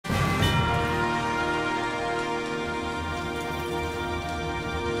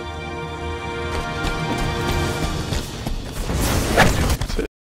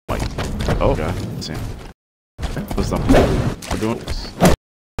Same. Okay, what's up? We're doing this.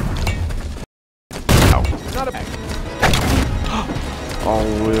 Ow. Not a bag. Oh,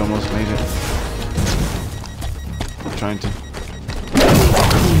 we almost made it. I'm trying to.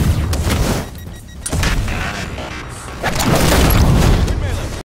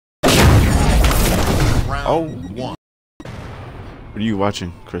 Oh, one. What are you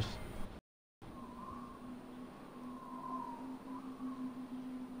watching, Chris?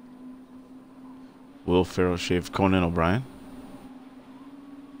 Will Ferrell shave Conan O'Brien?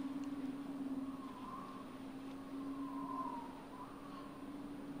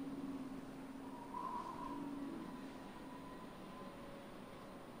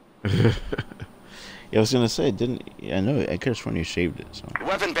 Yeah, I was gonna say, didn't I know? I could have sworn you shaved it. So.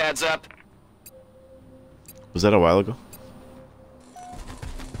 Weapon pads up. Was that a while ago?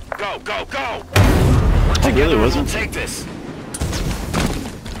 Go, go, go! Oh, really? Was We'll it? take this.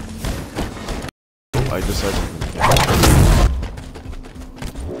 I just said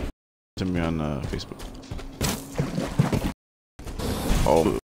to me on Facebook.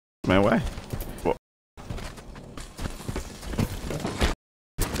 Oh, my way. What?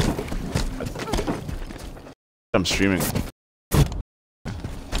 I'm streaming.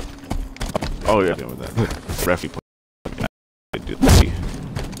 Oh yeah, with that. Refi play. I do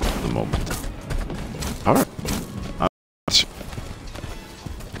the moment. All right.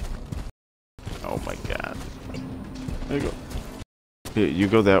 Oh my god. There you go. Here, you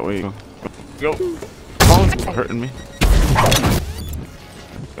go that way. Go. Oh, it's hurting me.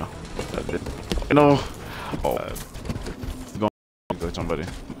 Go. No. Oh. Go on, somebody.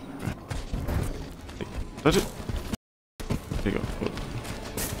 Touch it. There you go.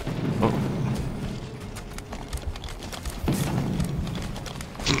 Oh.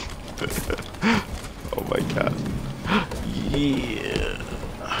 Oh my god. Yeah.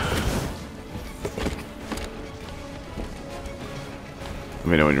 Let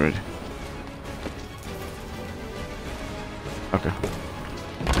me know when you're ready. Okay.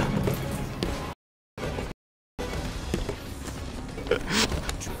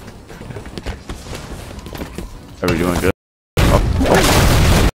 Are we doing good? Oh.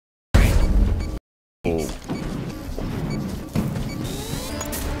 Oh.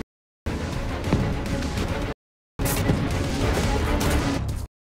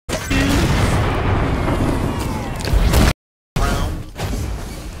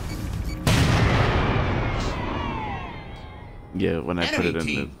 Yeah, when I put it in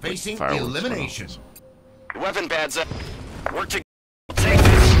the facing fireworks. elimination. Weapon pads up. Work to take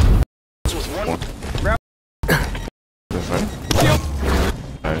this. This was one. That's right.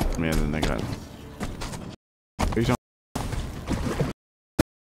 Alright, me and then I got. What are you talking?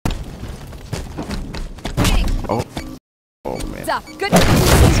 Oh. Oh man. Stop. Good.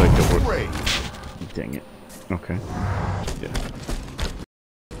 It's like the work. Great. Dang it. Okay. Yeah.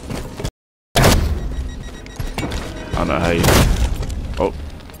 I don't know how you. Oh.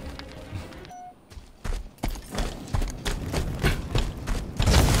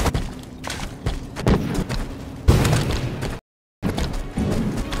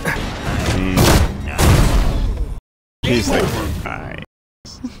 He's like, alright.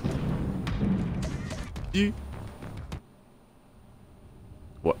 You.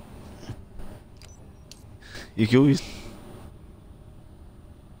 What? You can always.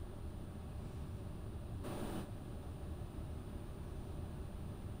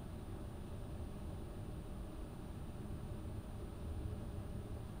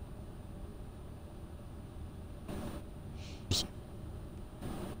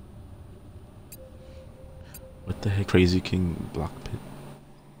 What the heck? Crazy King Block Pit.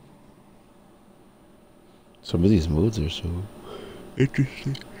 Some of these modes are so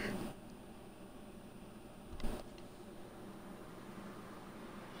interesting.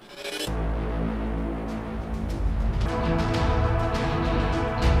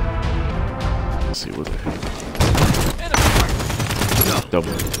 Let's see what the heck.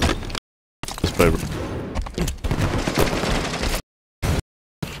 Double. Let's play.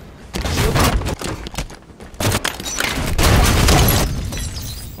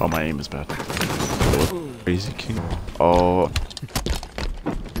 Oh, my aim is bad. Crazy King. Oh.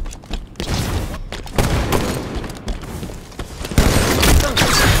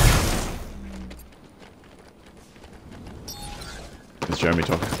 Is Jeremy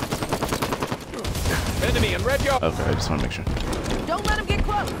talking? Enemy in red yard. Okay, I just want to make sure. Don't let him get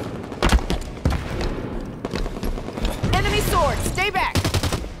close. Enemy sword. Stay back.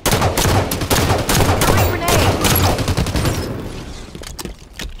 Throwing grenade.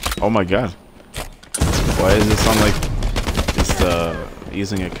 Oh my god. Why does it sound like it's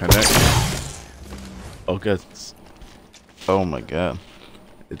using a connect? Okay. Oh my god.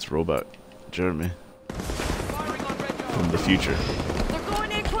 It's Robot Jeremy. From the future. They're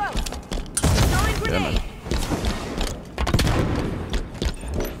going in close. Throwing Yeah, man. grenade.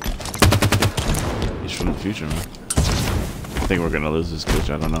 He's from the future, man. I think we're gonna lose this glitch.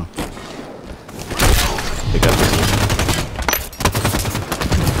 I don't know. They got this.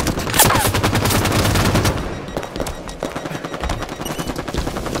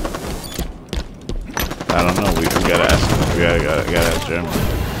 I don't know. We gotta ask. We gotta ask Jeremy.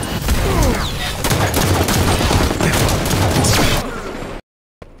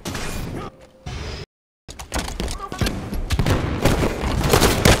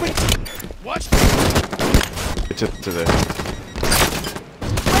 Watch. It's up to there.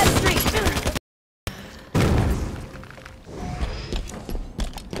 West Street.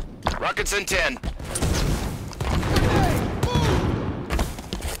 Rockets in 10.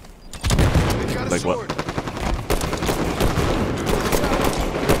 Like what?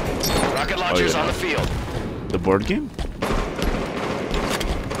 Rocket launchers yeah. on the field. The board game?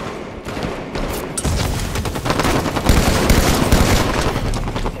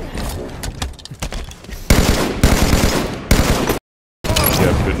 You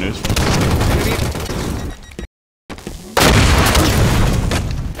have good news.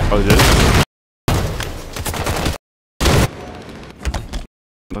 Oh, it is?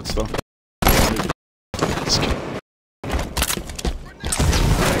 Let's go.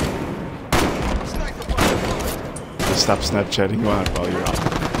 Just stop Snapchatting while you're on.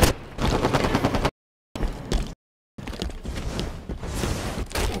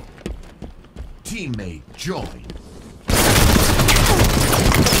 Teammate join.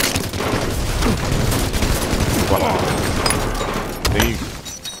 Wow. There you go.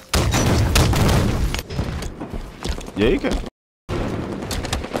 Yeah, you can.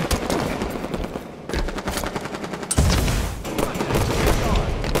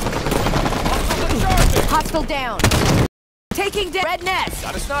 Hostile down. Taking down Red Nest.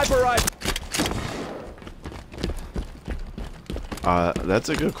 Got a sniper rifle. That's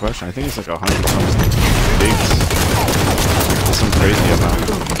a good question. I think it's like 100 something gigs. It's some crazy amount.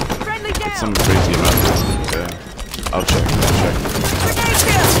 Friendly It's down. some crazy amount. Yeah. I'll check. Grenade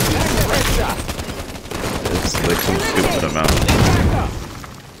kill. It's like some stupid amount.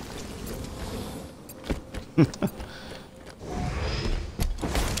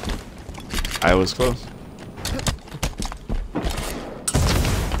 I was close.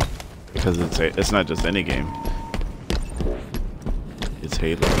 Because it's not just any game. It's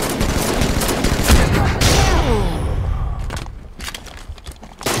Halo.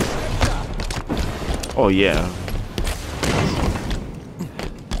 Oh yeah.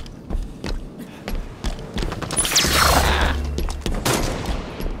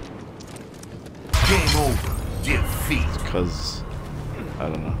 Game over. Defeat. Because I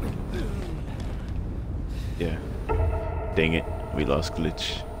don't know. Yeah. Dang it. We lost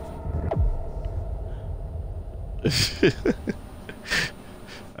glitch.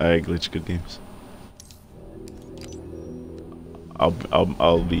 Alright, glitch, good games.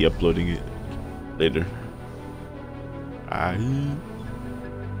 I'll be uploading it later. Aye.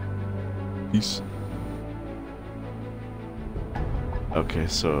 Peace. Okay,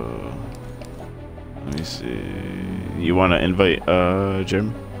 so let me see. You wanna invite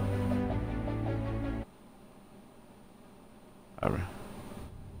Jim? Alright.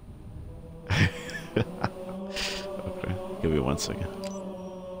 Okay, give me 1 second.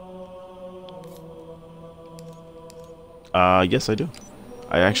 Yes, I do.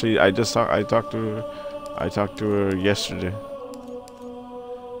 I talked to her yesterday.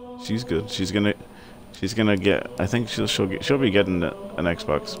 She's good. She's gonna get. I think she'll be getting an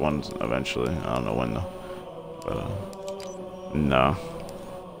Xbox One eventually. I don't know when though. But no.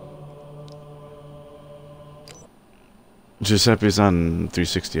 Giuseppe's on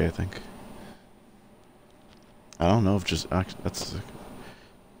 360, I think. I don't know if that's.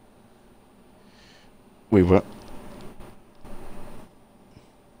 Wait, what?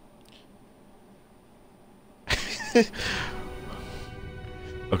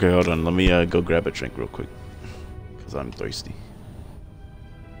 Okay, hold on. Let me go grab a drink real quick, cause I'm thirsty.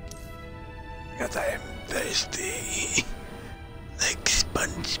 Cause I'm thirsty, like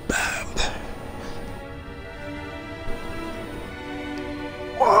SpongeBob.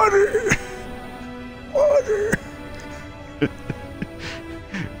 Water, water.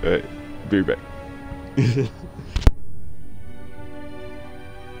 Alright, be right back.